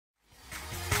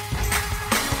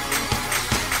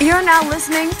You're now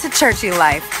listening to Churchy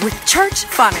Life with Church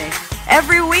Funny.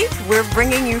 Every week, we're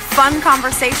bringing you fun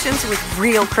conversations with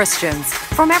real Christians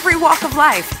from every walk of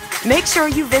life. Make sure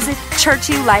you visit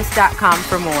churchylife.com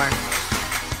for more.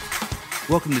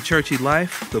 Welcome to Churchy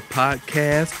Life, the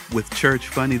podcast with Church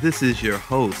Funny. This is your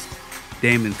host,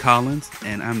 Damon Collins,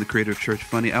 and I'm the creator of Church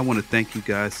Funny. I want to thank you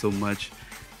guys so much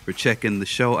for checking the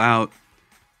show out.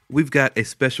 We've got a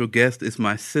special guest. It's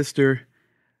my sister.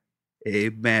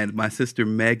 My sister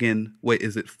Megan. Wait,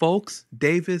 is it Fowlkes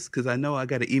Davis? Because I know I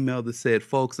got an email that said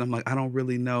Fowlkes. I'm like, I don't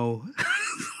really know.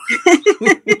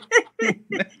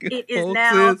 It is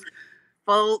now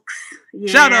Fowlkes.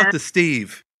 Yeah. Shout out to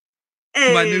Steve,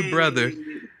 Hey. my new brother,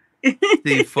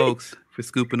 Steve Fowlkes, for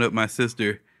scooping up my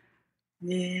sister.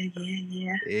 Yeah.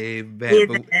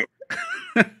 Amen.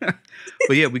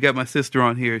 But yeah, we got my sister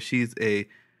on here. She's a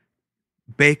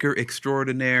baker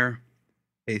extraordinaire,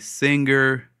 a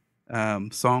singer,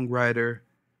 songwriter,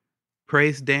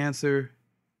 praise dancer.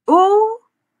 Ooh.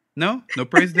 No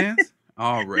praise dance.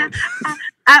 All right.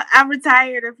 I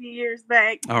retired a few years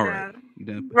back. All right. You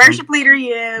done worship leader,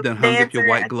 yeah. Done hung up your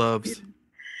white gloves.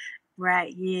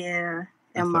 Right, yeah.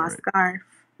 That's And my all right. scarf.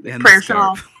 And Prayer the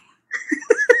scarf. shawl.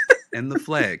 And the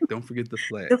flag. Don't forget the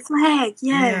flag. The flag,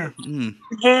 yes. Yeah.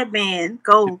 Headband,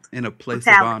 gold. In a place of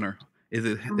metallic. honor. Is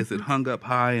it hung up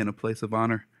high in a place of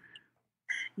honor?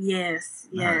 Yes.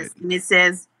 right. And it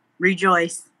says,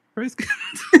 rejoice. Praise God.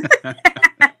 All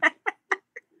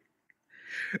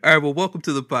right. Well, welcome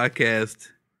to the podcast,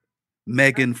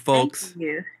 Megan Fowlkes. Thank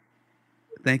you.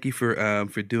 Thank you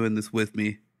for doing this with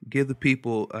me. Give the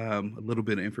people a little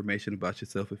bit of information about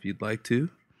yourself if you'd like to.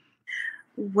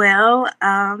 Well,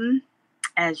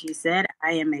 as you said,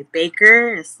 I am a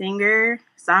baker, a singer,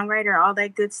 songwriter, all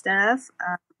that good stuff.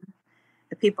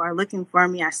 The people are looking for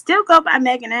me. I still go by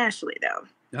Megan Ashley, though.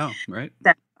 Oh, right.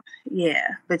 Yeah,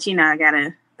 but I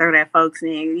gotta throw that folks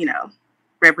in,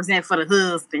 represent for the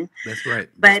husband. That's right.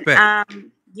 But Respect.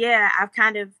 I've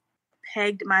kind of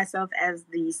pegged myself as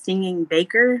the singing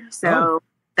baker. So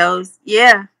those,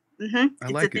 yeah, I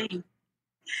it's like a it. thing.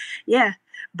 Yeah,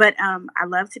 but I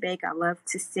love to bake. I love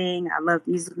to sing. I love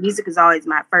music. Music is always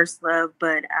my first love.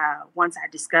 But once I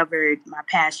discovered my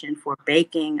passion for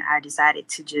baking, I decided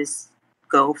to just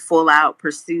go full out,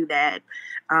 pursue that.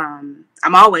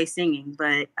 I'm always singing,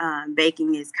 but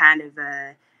baking is kind of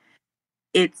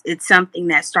it's something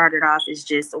that started off as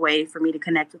just a way for me to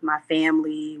connect with my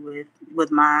family,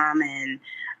 with mom, and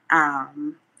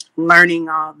learning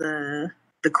all the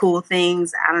cool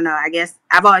things. I don't know. I guess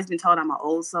I've always been told I'm an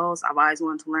old soul, so I've always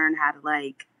wanted to learn how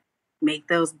to make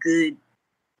those good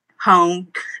home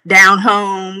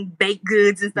baked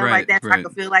goods and stuff like that, so I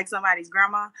could feel like somebody's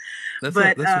grandma. That's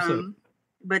what's up.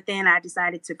 But then I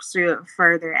decided to pursue it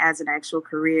further as an actual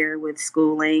career with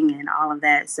schooling and all of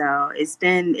that. So it's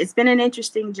been an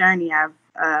interesting journey. I've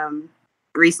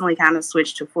recently kind of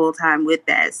switched to full time with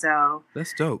that. So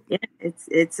that's dope. Yeah,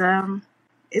 it's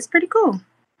pretty cool.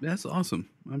 That's awesome.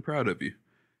 I'm proud of you.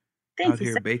 Thank Out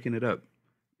you. here baking it up.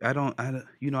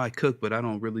 I cook, but I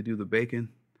don't really do the baking.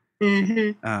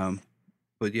 Mm-hmm.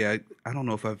 But yeah, I don't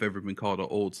know if I've ever been called an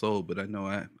old soul, but I know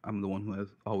I'm the one who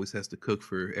always has to cook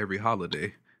for every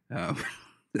holiday.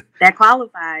 That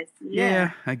qualifies.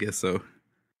 Yeah, I guess so.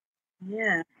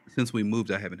 Yeah. Since we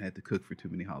moved, I haven't had to cook for too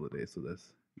many holidays, so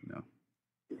that's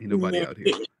ain't nobody out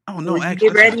here. Oh no, actually,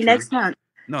 get ready next month.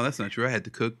 No, that's not true. I had to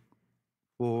cook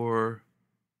for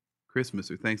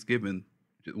Christmas or Thanksgiving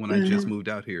when I just moved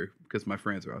out here because my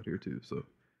friends are out here too. So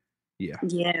yeah.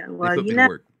 Well, they put me to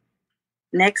work.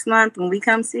 Next month when we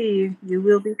come see you, you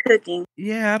will be cooking.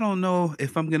 Yeah, I don't know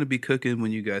if I'm gonna be cooking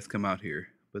when you guys come out here,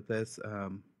 but that's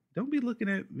don't be looking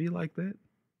at me like that.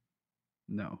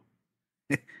 No.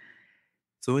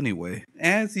 So anyway,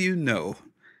 as you know,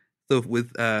 so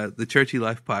with the Churchy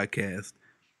Life podcast,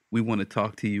 we want to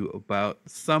talk to you about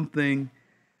something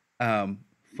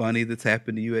funny that's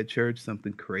happened to you at church,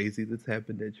 something crazy that's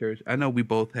happened at church. I know we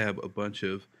both have a bunch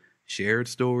of shared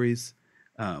stories.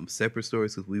 Separate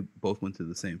stories because we both went to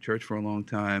the same church for a long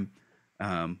time.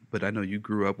 But I know you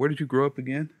grew up. Where did you grow up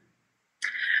again?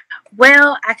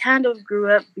 Well, I kind of grew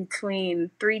up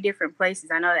between 3 different places.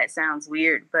 I know that sounds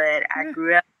weird, but I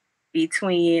grew up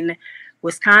between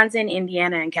Wisconsin,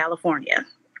 Indiana, and California.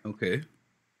 Okay.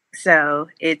 So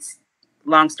it's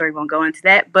long story, won't go into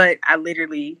that, but I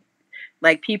literally,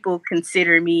 people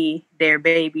consider me their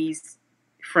babies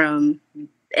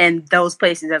and those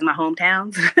places as my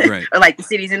hometowns, right? Or the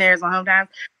cities in there as my hometowns.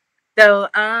 So,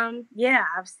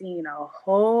 I've seen a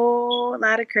whole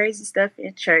lot of crazy stuff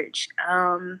in church.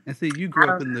 And see, you grew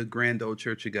up in the grand old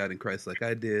Church of God in Christ, like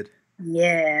I did.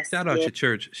 Yes. Shout out your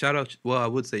church. Shout out. Well, I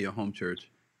would say your home church.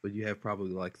 but you have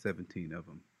probably like 17 of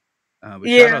them. But shout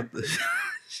Yeah. out the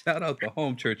shout out the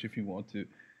home church if you want to,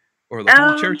 or the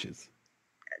home Um. churches.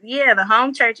 Yeah, the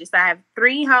home churches. I have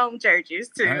 3 home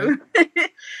churches All right. too.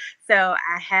 So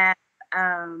I have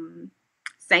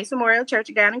Saints Memorial Church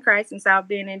of God in Christ in South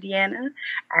Bend, Indiana.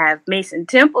 I have Mason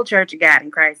Temple Church of God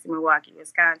in Christ in Milwaukee,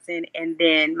 Wisconsin, and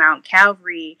then Mount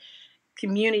Calvary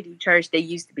Community Church. They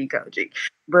used to be Kojic,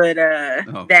 but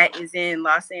Oh, that is in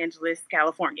Los Angeles,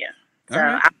 California. So all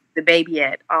right. I'm the baby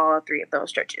at all 3 of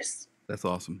those churches. That's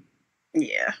awesome.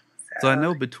 Yeah. So I So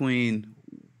know between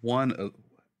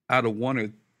out of 1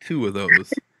 or 2 of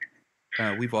those,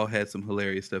 we've all had some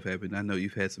hilarious stuff happen. I know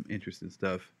you've had some interesting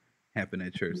stuff happen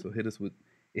at church. So hit us with,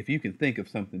 if you can think of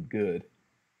something good.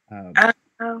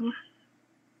 um,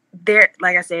 there,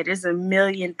 like I said, there's a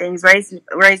million things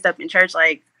raised up in church.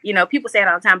 Like, people say it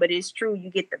all the time, but it's true. You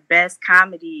get the best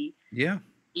comedy Yeah.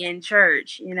 in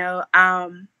church.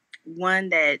 One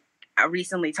that I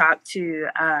recently talked to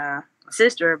my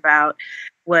sister about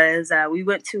was we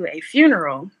went to a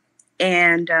funeral,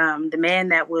 and the man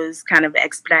that was kind of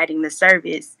expediting the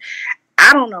service,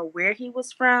 I don't know where he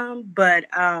was from, but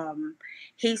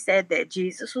he said that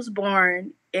Jesus was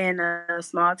born in a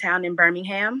small town in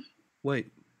Birmingham.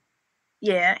 Wait.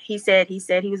 Yeah, he said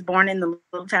he was born in the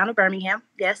little town of Birmingham.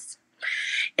 Yes.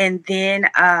 And then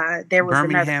there was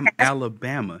another Birmingham,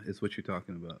 Alabama is what you're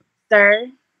talking about. pastor,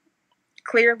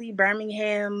 clearly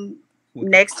Birmingham What?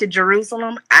 next to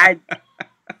Jerusalem.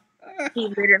 He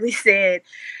literally said,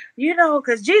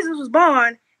 because Jesus was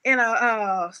born in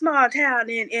a small town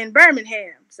in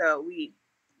Birmingham. So we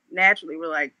naturally were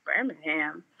like,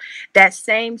 Birmingham. That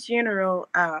same funeral,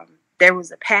 there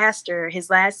was a pastor. His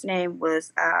last name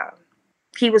was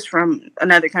he was from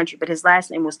another country, but his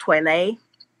last name was Toilet.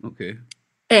 Okay.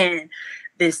 And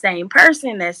the same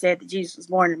person that said that Jesus was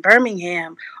born in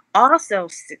Birmingham also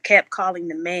kept calling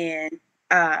the man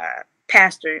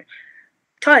Pastor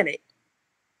Toilet.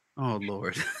 Oh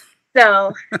Lord.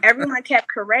 So everyone kept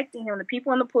correcting him. The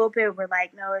people in the pulpit were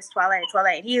like, no, it's Toilet,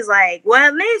 Toilet. And he's like, well,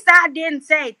 at least I didn't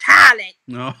say toilet.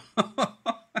 No.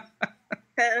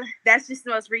 That's just the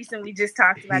most recent. We just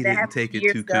talked about He that didn't happened take it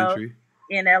years too ago country.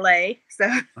 in LA. So,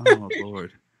 Oh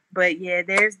Lord. but yeah,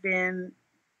 there's been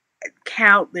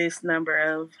countless number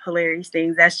of hilarious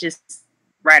things. That's just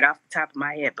right off the top of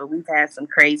my head, but we've had some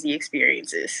crazy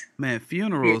experiences. Man,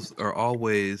 funerals are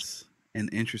always an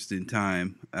interesting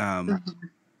time.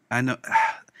 I know,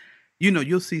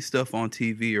 you'll see stuff on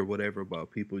TV or whatever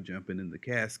about people jumping in the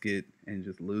casket and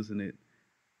just losing it.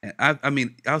 And I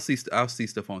mean, I'll see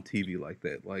stuff on TV like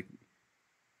that. Like,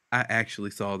 I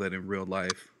actually saw that in real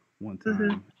life one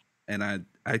time, and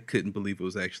I couldn't believe it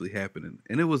was actually happening.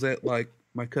 And it was at like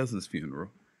my cousin's funeral.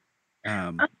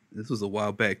 This was a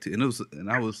while back too,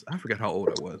 and I forgot how old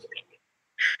I was,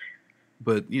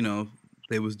 but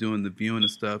they was doing the viewing and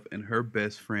stuff, and her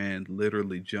best friend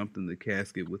literally jumped in the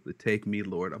casket with the "Take Me,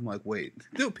 Lord." I'm like, wait,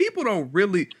 dude, people don't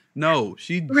really know.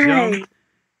 She jumped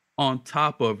on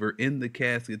top of her in the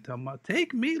casket, talking about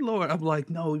 "Take me, Lord." I'm like,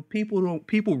 no,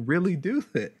 people really do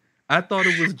that. I thought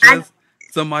it was just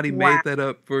somebody made that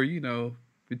up for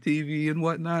for TV and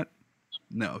whatnot.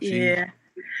 No, she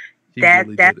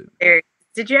really did it.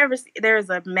 Did you ever see, there was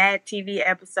a Mad TV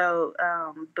episode,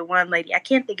 the one lady, I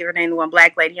can't think of her name, the one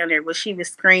black lady on there, where she was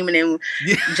screaming and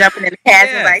jumping in the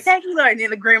casket, like, "Take me, Lord," and then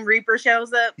the Grim Reaper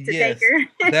shows up to take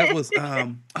her. That was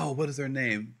what is her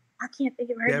name? I can't think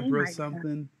of her name. Deborah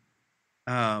something.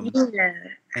 And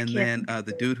then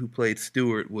the dude who played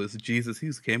Stewart was Jesus.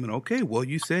 He came in, okay, well,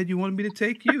 you said you wanted me to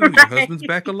take you. Your husband's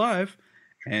back alive.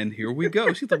 And here we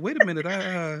go. She's like, wait a minute.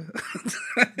 I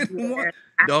didn't want...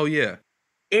 Oh, yeah.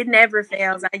 It never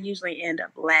fails. I usually end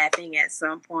up laughing at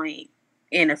some point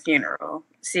in a funeral.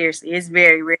 Seriously, it's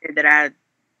very rare that I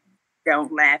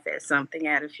don't laugh at something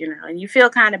at a funeral. And you feel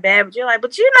kind of bad, but you're like,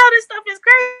 but this stuff is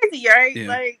crazy, right? Yeah.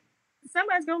 Like,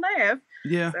 somebody's going to laugh.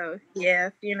 Yeah. So, yeah,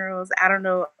 funerals. I don't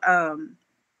know.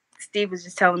 Steve was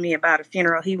just telling me about a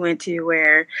funeral he went to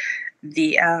where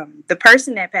the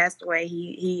person that passed away,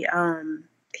 he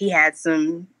had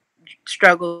some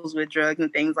struggles with drugs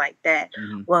and things like that.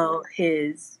 Well,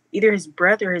 either his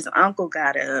brother or his uncle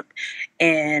got up,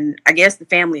 and I guess the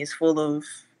family is full of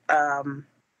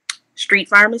street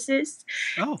pharmacists.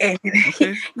 Oh, and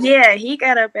okay. he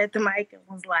got up at the mic and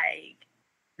was like,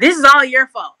 "This is all your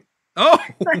fault." Oh,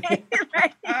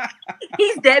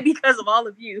 he's dead because of all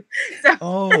of you. So,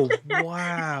 oh,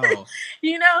 wow.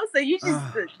 So you just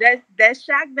that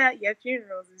shock value at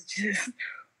funerals is just,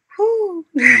 whoo.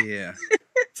 Yeah.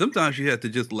 Sometimes you have to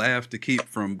just laugh to keep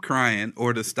from crying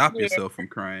or to stop yourself from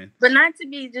crying. But not to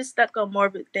be just stuck on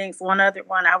morbid things. One other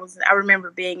one, I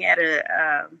remember being at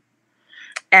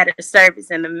at a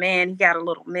service, and the man, he got a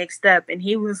little mixed up, and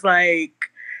he was like,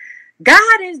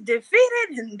 God is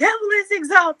defeated and devil is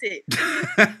exalted.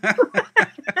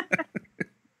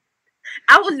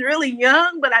 I was really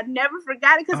young, but I never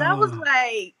forgot it because I was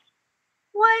like,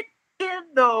 what in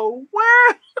the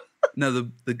world? Now,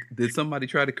 did somebody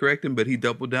try to correct him, but he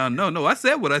doubled down? No, I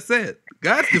said what I said.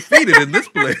 God's defeated in this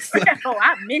place. No,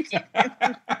 I mentioned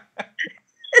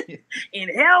in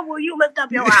hell will you lift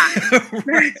up your eyes.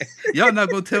 Right. Y'all not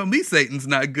going to tell me Satan's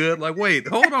not good. Like, wait,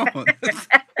 hold on.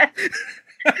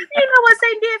 You know what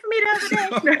Satan did for me the other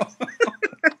day?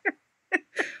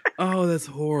 Oh, that's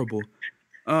horrible.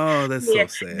 Oh, that's so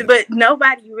sad. But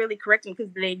nobody really corrected him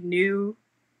because they knew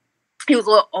he was a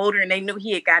little older and they knew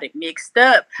he had got it mixed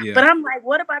up. Yeah. But I'm like,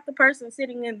 what about the person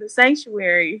sitting in the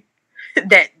sanctuary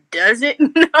that doesn't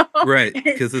know? Right,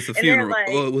 because it's a funeral. Like,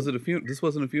 was it a funeral? This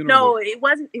wasn't a funeral? No, it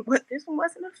wasn't. This one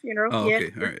wasn't a funeral. Oh,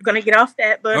 okay, all right. I'm gonna get off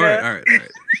that, but all right.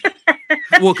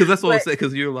 Well, because that's what I say.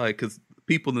 Because you're like, because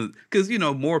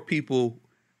more people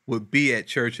would be at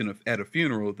church at a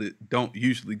funeral that don't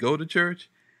usually go to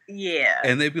church. Yeah,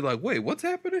 and they'd be like, "Wait, what's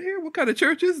happening here? What kind of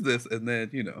church is this?" And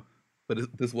then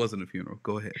but this wasn't a funeral.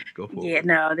 Go ahead, go forward. Yeah,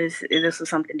 no, this was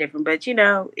something different. But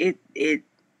it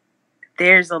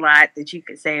there's a lot that you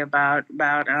could say about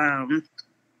the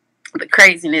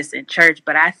craziness in church.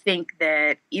 But I think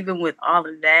that even with all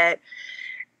of that,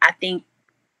 I think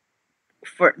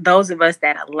for those of us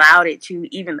that allowed it to,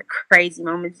 even the crazy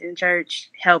moments in church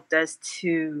helped us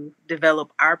to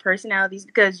develop our personalities,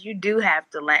 because you do have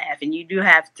to laugh and you do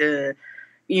have to,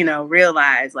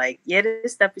 realize like, yeah,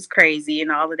 this stuff is crazy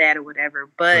and all of that or whatever.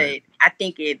 But right. I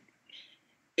think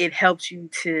it helps you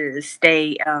to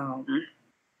stay,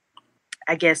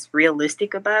 I guess,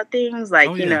 realistic about things. Like,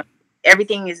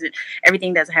 everything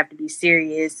doesn't have to be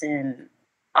serious and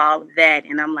all of that.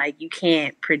 And I'm like, you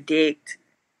can't predict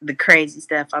the crazy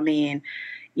stuff. I mean,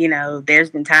 there's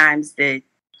been times that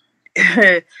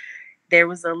there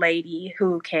was a lady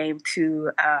who came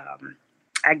to,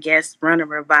 I guess, run a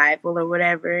revival or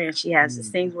whatever. And she has this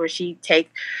thing where she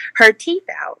take her teeth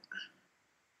out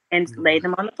and lay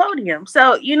them on the podium.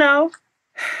 So, you have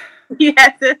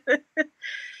to,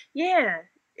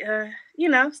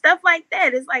 stuff like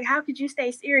that. It's like, how could you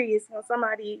stay serious when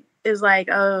somebody is like,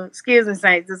 oh, excuse me,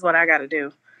 saints, this is what I got to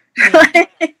do.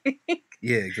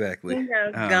 Yeah, exactly.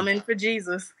 Gumming for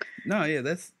Jesus. No, yeah,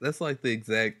 that's like the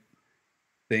exact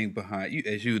thing behind you,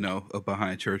 as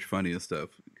behind church funny and stuff,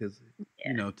 because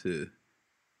to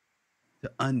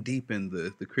undeepen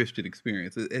the Christian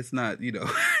experience, it's not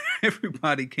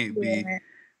everybody can't be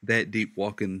that deep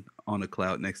walking on a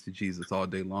cloud next to Jesus all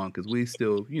day long, because we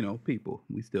still people,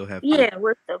 we still have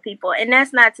we're still people, and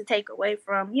that's not to take away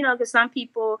from because some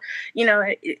people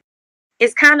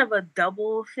it's kind of a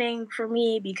double thing for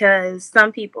me, because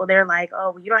some people, they're like, oh,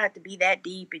 well, you don't have to be that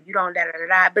deep and you don't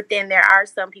da-da-da-da. But then there are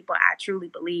some people, I truly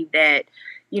believe that,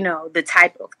 the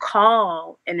type of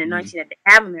call and anointing that they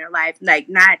have in their life, like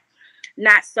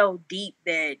not so deep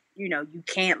that, you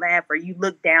can't laugh or you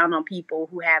look down on people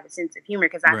who have a sense of humor.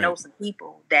 Because I know some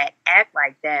people that act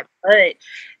like that. But,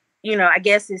 I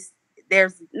guess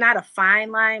there's not a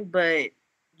fine line, but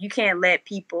you can't let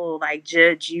people like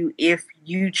judge you if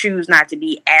you choose not to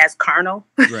be as carnal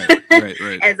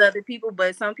right. as other people.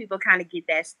 But some people kind of get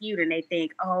that skewed and they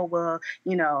think, oh, well,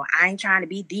 I ain't trying to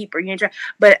be deep, or you ain't trying.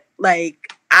 But like,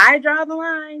 I draw the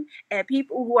line at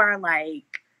people who are like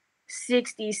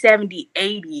 60, 70,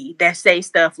 80 that say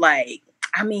stuff like,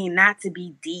 I mean, not to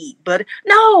be deep, but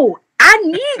no, I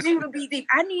need you to be deep.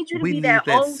 I need you to be that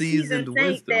old seasoned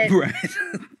saint that, right.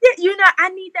 I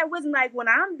need that wisdom. Like when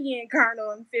I'm being carnal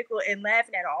and fickle and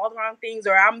laughing at all the wrong things,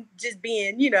 or I'm just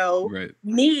being,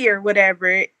 me or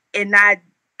whatever, and not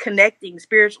connecting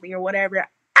spiritually or whatever.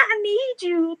 I need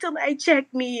you to like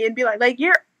check me and be like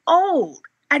you're old.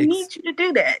 I need you to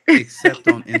do that. Except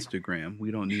on Instagram.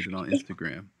 We don't need it on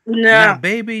Instagram. No. Now,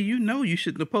 baby, you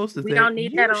shouldn't have posted that. We don't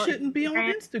need that on Instagram. You shouldn't be on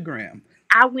Instagram.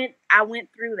 I went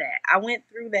through that. I went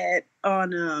through that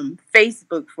on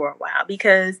Facebook for a while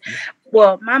because,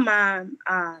 well, my mom,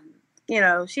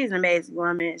 she's an amazing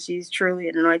woman. She's truly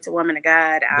an anointed woman of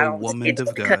God. The woman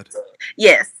of God.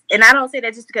 Yes. And I don't say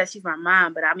that just because she's my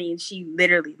mom, but I mean, she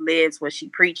literally lives what she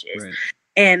preaches. Right.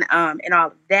 And all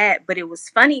of that. But it was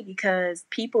funny because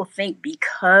people think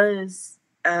because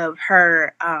of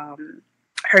her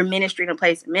ministry and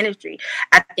place of ministry,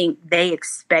 I think they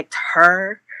expect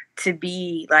her to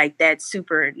be like that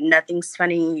super nothing's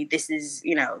funny. This is,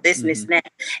 this and this and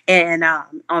that. And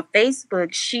on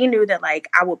Facebook, she knew that like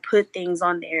I would put things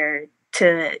on there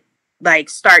to like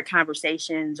start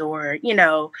conversations or,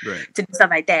 to do stuff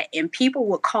like that. And people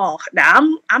would call. Now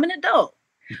I'm an adult.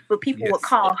 but people would Yes.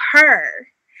 call her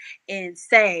and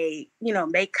say,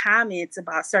 make comments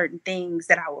about certain things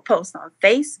that I would post on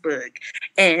Facebook.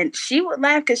 And she would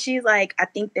laugh because she's like, I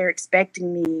think they're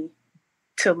expecting me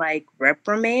to like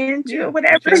reprimand you or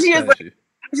whatever.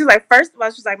 She's like, first of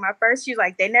all, she's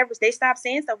like, they stopped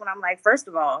saying stuff when I'm like, first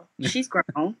of all, she's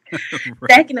grown.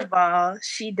 Right. Second of all,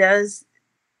 she does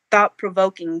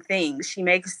thought-provoking things. She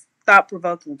makes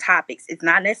thought-provoking topics. It's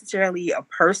not necessarily a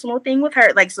personal thing with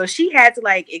her. Like, so she had to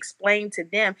like explain to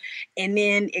them. And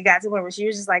then it got to the point where she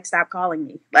was just like, stop calling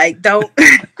me. Like, don't,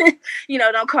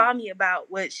 don't call me about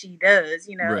what she does,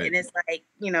 Right. And it's like,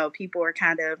 people are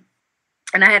kind of,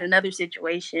 and I had another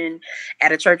situation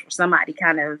at a church where somebody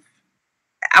kind of,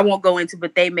 I won't go into,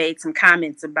 but they made some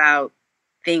comments about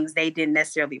things they didn't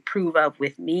necessarily approve of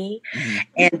with me. Mm-hmm.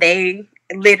 And they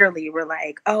literally were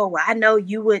like, oh, well, I know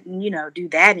you wouldn't, do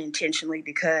that intentionally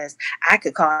because I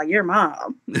could call your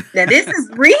mom. Now, this is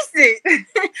recent.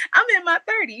 I'm in my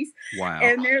 30s. Wow.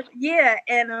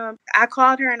 And I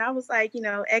called her and I was like,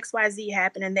 XYZ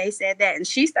happened. And they said that. And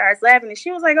she starts laughing and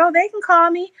she was like, oh, they can call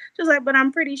me. She was like, but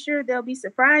I'm pretty sure they'll be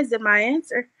surprised at my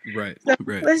answer. Right. So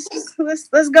right. Let's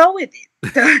go with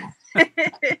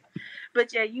it.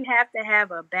 But yeah, you have to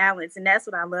have a balance. And that's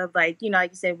what I love. Like,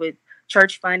 like you said, with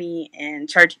Church Funny and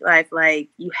Church Life, like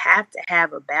you have to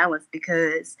have a balance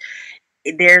because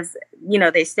there's,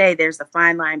 they say there's a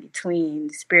fine line between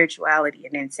spirituality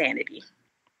and insanity.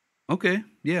 Okay.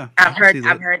 Yeah. I've heard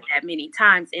that many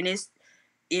times, and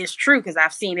it's true because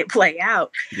I've seen it play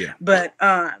out. Yeah. But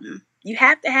you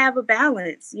have to have a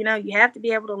balance. You have to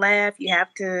be able to laugh. You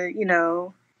have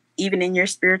to, even in your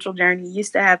spiritual journey, you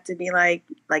still have to be like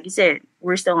you said,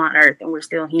 we're still on earth and we're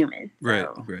still human. Right.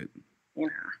 So, right.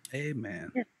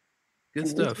 Amen. Yeah. Good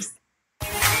stuff.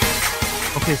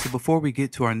 Okay, so before we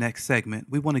get to our next segment,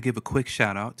 we want to give a quick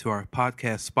shout out to our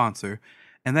podcast sponsor,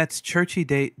 and that's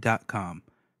churchydate.com.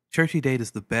 ChurchyDate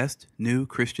is the best new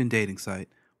Christian dating site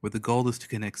where the goal is to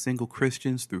connect single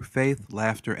Christians through faith,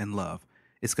 laughter, and love.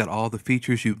 It's got all the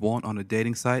features you'd want on a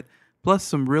dating site, plus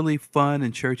some really fun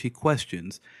and churchy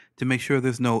questions to make sure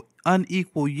there's no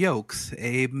unequal yokes,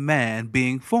 amen,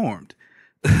 being formed.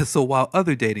 So while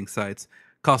other dating sites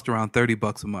cost around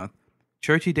 $30 a month,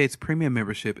 Churchy Date's premium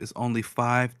membership is only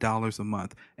 $5 a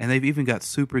month, and they've even got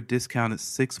super discounted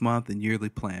 6-month and yearly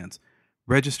plans.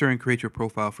 Register and create your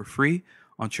profile for free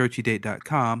on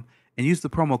churchydate.com and use the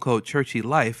promo code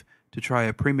ChurchyLife to try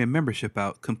a premium membership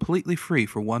out completely free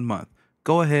for 1 month.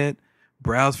 Go ahead,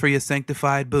 browse for your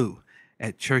sanctified boo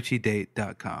at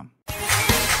churchydate.com. All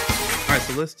right,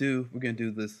 so we're going to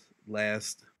do this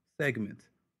last segment.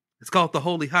 It's called the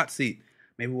Holy Hot Seat.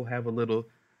 Maybe we'll have a little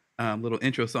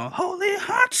intro song. Holy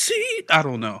Hot Seat. I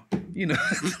don't know. You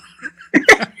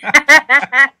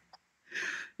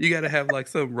got to have like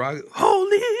some rock.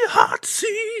 Holy Hot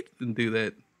Seat. And do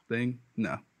that thing.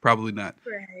 No, probably not.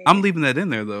 Right. I'm leaving that in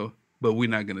there though, but we're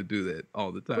not going to do that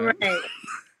all the time. Right.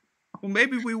 Well,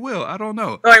 maybe we will. I don't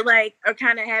know. Or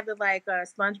kind of have it like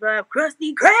SpongeBob,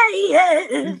 Krusty Krab.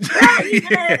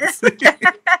 Yes.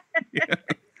 Yeah.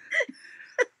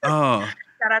 Oh.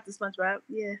 Shout out to SpongeBob.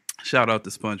 Yeah. Shout out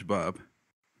to SpongeBob.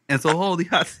 And so Holy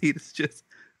Hot Seat is just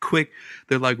quick.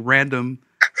 They're like random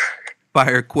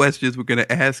fire questions we're going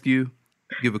to ask you.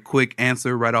 Give a quick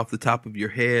answer right off the top of your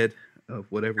head of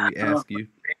whatever we ask you.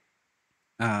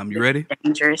 You ready?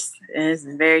 Dangerous. It's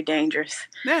very dangerous.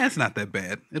 Nah, it's not that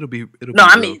bad. It'll be. No,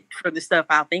 I mean for the stuff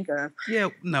I'll think of. Yeah,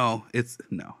 no,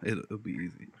 it'll be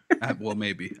easy. Well,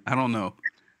 maybe. I don't know.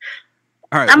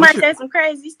 All right. I might say some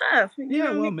crazy stuff.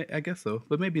 Yeah, well, I guess so,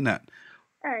 but maybe not.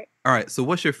 All right. All right. So,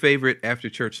 what's your favorite after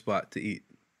church spot to eat?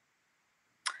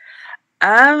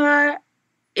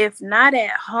 If not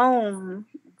at home,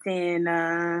 then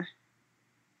I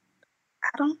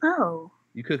don't know.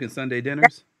 You cooking Sunday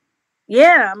dinners?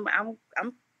 Yeah,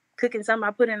 I'm cooking something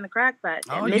I put in the crock pot.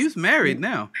 Oh, you're married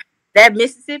now. That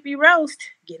Mississippi roast,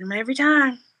 get them every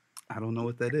time. I don't know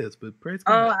what that is, but praise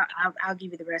God. Oh, I'll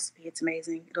give you the recipe. It's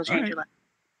amazing. It'll change your life.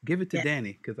 Give it to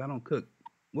Danny, because I don't cook.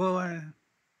 Well, I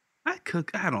cook.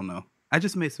 I don't know. I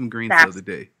just made some greens the other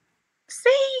day.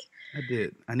 See? I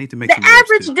did. I need to make the some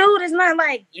average dude is not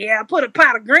like, I put a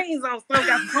pot of greens on stove,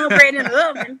 got some cornbread in the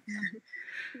oven.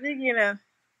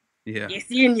 Yeah. It's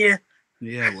in you.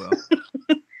 Yeah, well.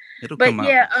 It'll come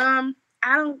out.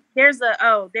 But there's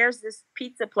this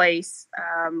pizza place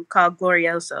called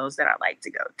Glorioso's that I like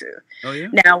to go to. Oh, yeah?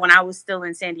 Now, when I was still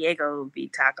in San Diego, it would be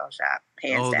Taco Shop,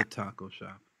 hands down. The Taco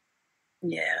Shop.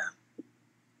 Yeah.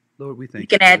 Lord, we thank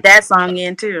you. You can add that song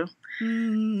in, too.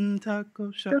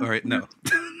 Taco Shop. All right, no.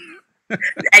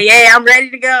 Yeah, I'm ready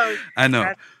to go. I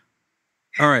know.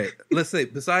 All right, let's say,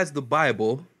 besides the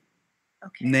Bible,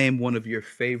 Okay. Name one of your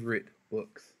favorite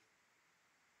books.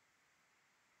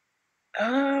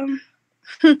 Um,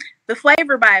 the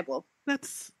Flavor Bible.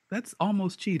 That's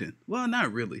almost cheating. Well,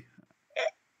 not really.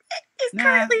 It's Nah.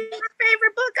 currently my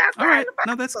favorite book All outside right. of the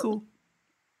No, that's Bible. cool.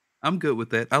 I'm good with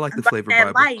that. I like I'm the about Flavor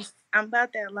that Bible. life. I'm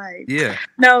about that life. Yeah.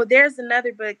 No, there's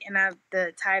another book, and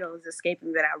the title is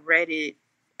escaping, but I read it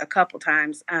a couple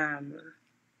times.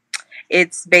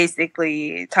 It's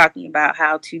basically talking about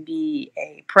how to be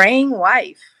a praying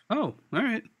wife. Oh, all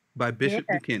right. By Yeah. Bishop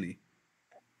McKinney.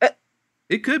 Uh,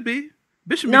 It could be.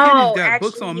 Bishop McKinney's no, got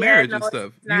books actually, on yeah, marriage no, and it's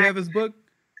stuff. You not. have his book?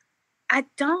 I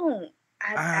don't.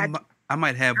 I I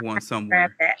might have one grab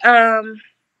somewhere. that.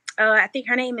 I think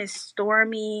her name is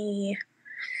Stormy.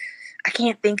 I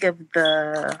can't think of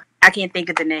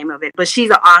the name of it, but she's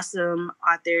an awesome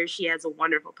author. She has a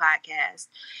wonderful podcast,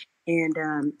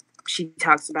 and she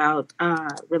talks about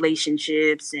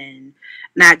relationships, and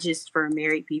not just for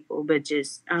married people, but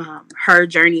just her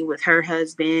journey with her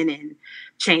husband and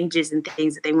changes and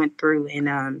things that they went through.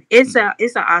 And it's an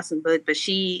awesome book, but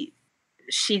she's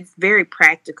very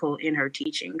practical in her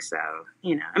teaching. So,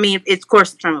 I mean, it's of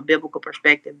course from a biblical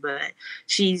perspective, but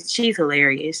she's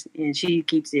hilarious, and she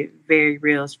keeps it very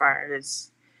real as far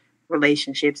as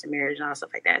relationships and marriage and all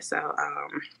stuff like that. So,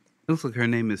 It looks like her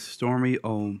name is Stormy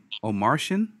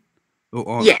O'Martian.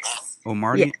 yes,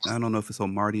 O'Martian. yes, I don't know if it's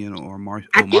O'Martian or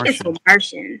I think it's O'Martian. a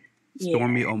Martian.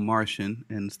 Stormy Yeah, O'Martian,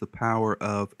 and it's the power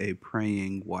of a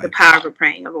praying the wife. power of a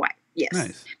praying of a wife. Yes,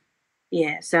 Nice.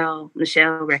 yeah. So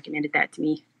Michelle recommended that to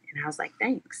me, and I was like,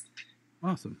 thanks.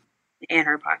 Awesome. And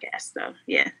her podcast. So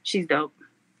yeah, she's dope.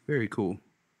 Very cool.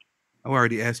 I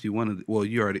already asked you one of the, well,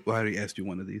 I already asked you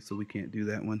one of these, so we can't do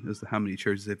that one. Is how many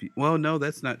churches have you? Well, no,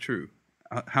 that's not true.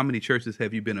 How many churches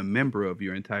have you been a member of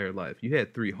your entire life? You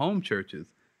had 3 home churches,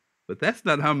 but that's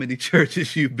not how many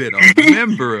churches you've been a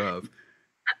member of.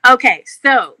 Okay,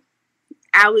 so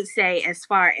I would say, as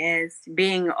far as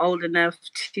being old enough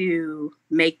to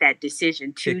make that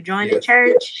decision to join the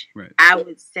church, right. I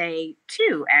would say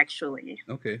 2, actually.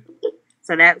 Okay.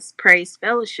 So that's Praise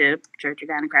Fellowship, Church of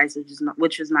God in Christ,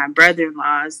 which was my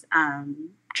brother-in-law's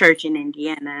church in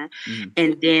Indiana,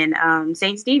 and then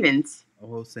St. Stephen's.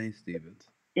 Oh, St. Stephen's.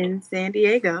 In San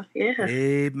Diego, yeah.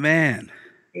 Amen.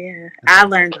 Yeah, I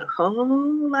learned a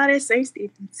whole lot at St.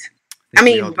 Stephen's. I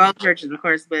mean, both churches, of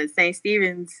course, but St.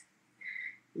 Stephen's,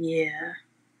 yeah,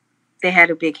 they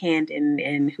had a big hand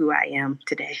in who I am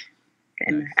today.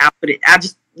 And nice.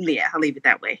 I'll leave it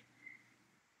that way.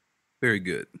 Very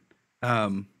good.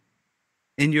 In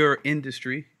your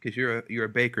industry, because you're a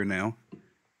baker now,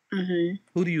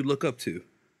 who do you look up to?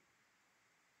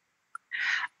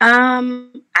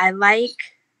 I like,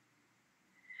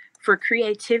 for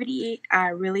creativity, I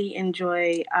really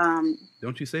enjoy.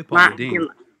 Don't you say Paula Deen?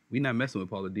 We're not messing with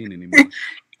Paula Deen anymore.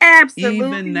 Absolutely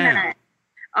Even now. not.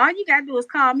 All you gotta do is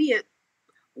call me at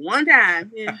one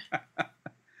time. Yeah.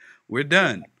 We're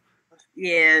done.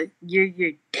 Yeah,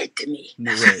 you're dead to me.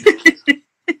 No way.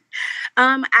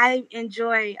 I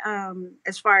enjoy,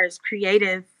 as far as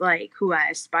creative, like who I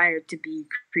aspire to be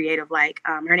creative, like,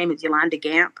 her name is Yolanda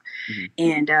Gamp,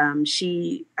 and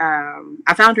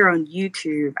I found her on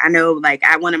YouTube. I know, like,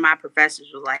 one of my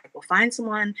professors was like, well, find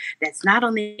someone that's not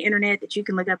on the internet that you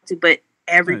can look up to, but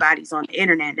everybody's on the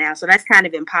internet now, so that's kind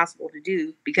of impossible to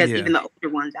do, because even the older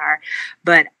ones are.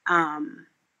 But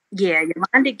yeah,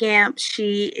 Yolanda Gamp,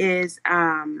 she is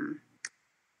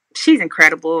she's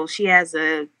incredible. She has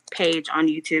a page on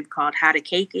YouTube called How to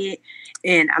Cake It,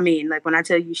 and I mean, like, when I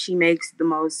tell you, she makes the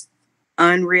most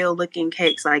unreal looking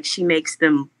cakes. Like, she makes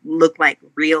them look like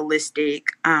realistic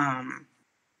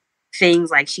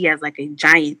things. Like, she has like a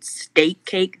giant steak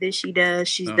cake that she does.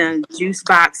 She's done juice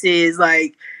boxes,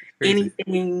 like crazy.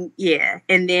 Anything. Yeah.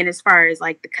 And then as far as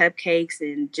like the cupcakes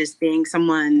and just being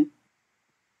someone,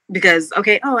 because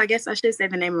I guess I should say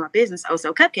the name of my business,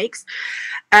 So Cupcakes,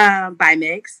 by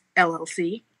Megs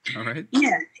LLC. All right.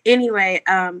 Yeah. Anyway,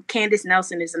 Candace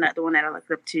Nelson is another one that I look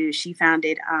up to. She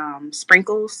founded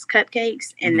Sprinkles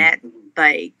Cupcakes, and that,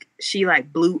 like, she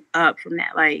like blew up from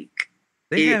that. Like,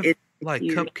 they have like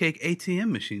cupcake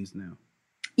ATM machines now.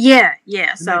 Yeah.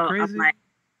 Isn't so I'm like,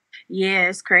 yeah,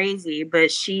 it's crazy.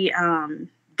 But she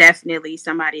definitely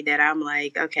somebody that I'm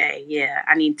like, okay, yeah,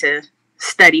 I need to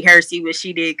study her, see what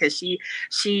she did, because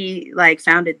she like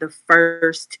founded the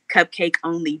first cupcake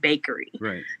only bakery.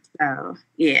 Right. So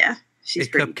yeah, she's a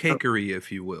cupcakery, cool.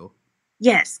 If you will.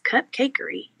 Yes,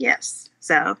 cupcakery. Yes.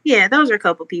 So yeah, those are a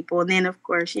couple people, and then of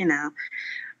course,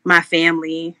 my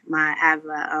family. I have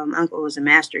an uncle who's a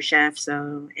master chef,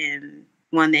 so, and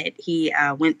one that he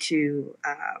went to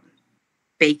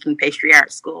baking pastry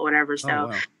art school, whatever. So. Oh,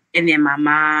 wow. and then my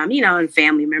mom, and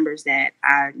family members that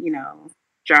I,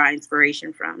 draw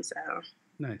inspiration from. So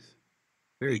Nice.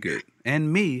 Very good.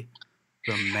 And me,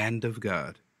 the man of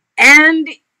God. and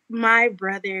my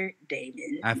brother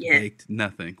Damon. I've Yes. baked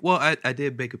nothing. Well, I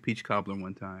did bake a peach cobbler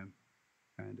one time,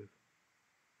 kind of.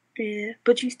 Yeah,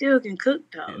 but you still can cook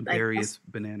though. And Like various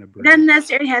banana bread. doesn't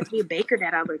necessarily have to be a baker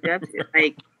that I look up to.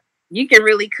 Like you can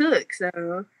really cook.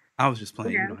 So I was just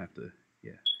playing. Okay. You don't have to.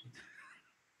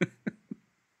 Yeah.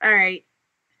 all right.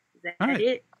 Is that All right.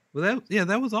 it? Well,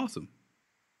 that was awesome.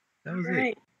 That was All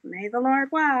right. May the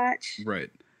Lord watch. it. Right.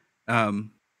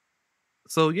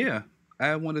 So yeah,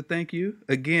 I want to thank you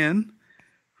again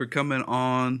for coming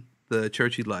on the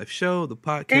Churchy Life Show, the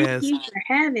podcast. Thank you for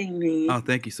having me. Oh,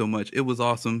 thank you so much. It was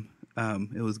awesome.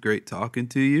 It was great talking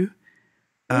to you.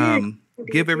 Yeah,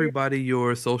 Give you. everybody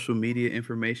your social media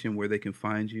information, where they can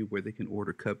find you, where they can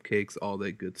order cupcakes, all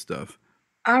that good stuff.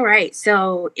 All right.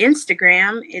 So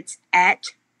Instagram, it's at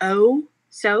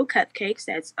Cupcakes.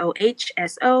 That's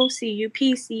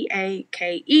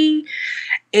OHSOCUPCAKE.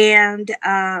 And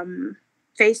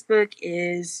Facebook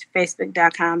is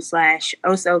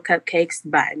facebook.com/Oso Cupcakes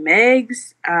by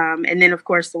Megs. And then, of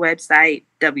course, the website,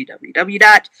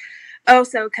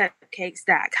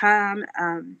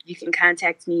 www.osocupcakes.com. You can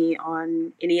contact me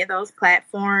on any of those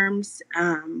platforms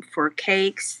for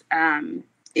cakes.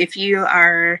 If you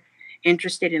are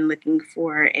interested in looking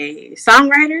for a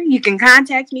songwriter, you can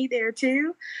contact me there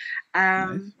too.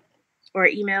 Nice. Or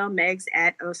email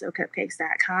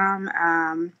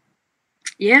megs@osocupcakes.com.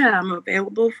 Yeah, I'm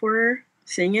available for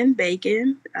singing,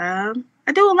 baking. I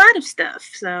do a lot of stuff.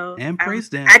 So And praise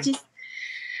I dancing. just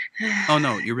Oh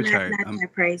no, you're retired. not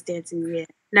that praise dancing yet.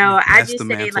 No, You've I passed just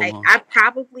the say mantle like on. I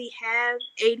probably have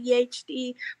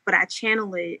ADHD, but I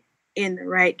channel it in the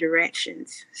right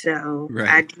directions. So Right.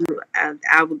 I do.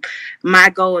 I would. My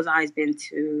goal has always been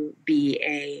to be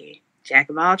a jack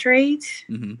of all trades,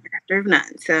 master of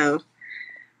none. So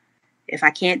if I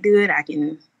can't do it, I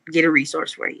can get a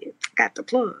resource for you. Got the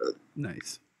plug.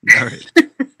 Nice. All right.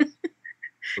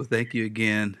 Well, thank you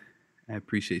again. I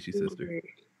appreciate you, sister.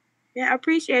 Yeah, I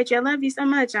appreciate you. I love you so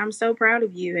much. I'm so proud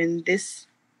of you and this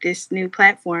new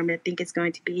platform. I think it's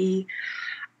going to be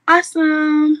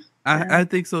awesome. I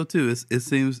think so too. It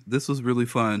seems this was really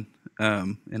fun,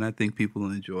 and I think people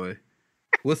will enjoy.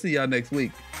 We'll see y'all next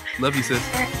week. Love you, sis.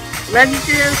 Love you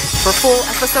too. For full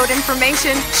episode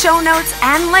information, show notes,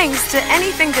 and links to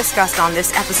anything discussed on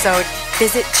this episode,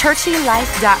 visit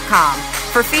churchylife.com.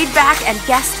 For feedback and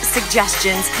guest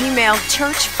suggestions, email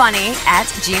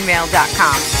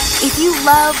churchfunny@gmail.com. If you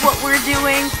love what we're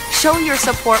doing, show your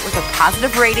support with a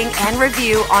positive rating and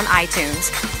review on iTunes.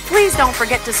 Please don't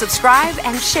forget to subscribe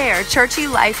and share Churchy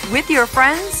Life with your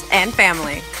friends and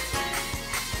family.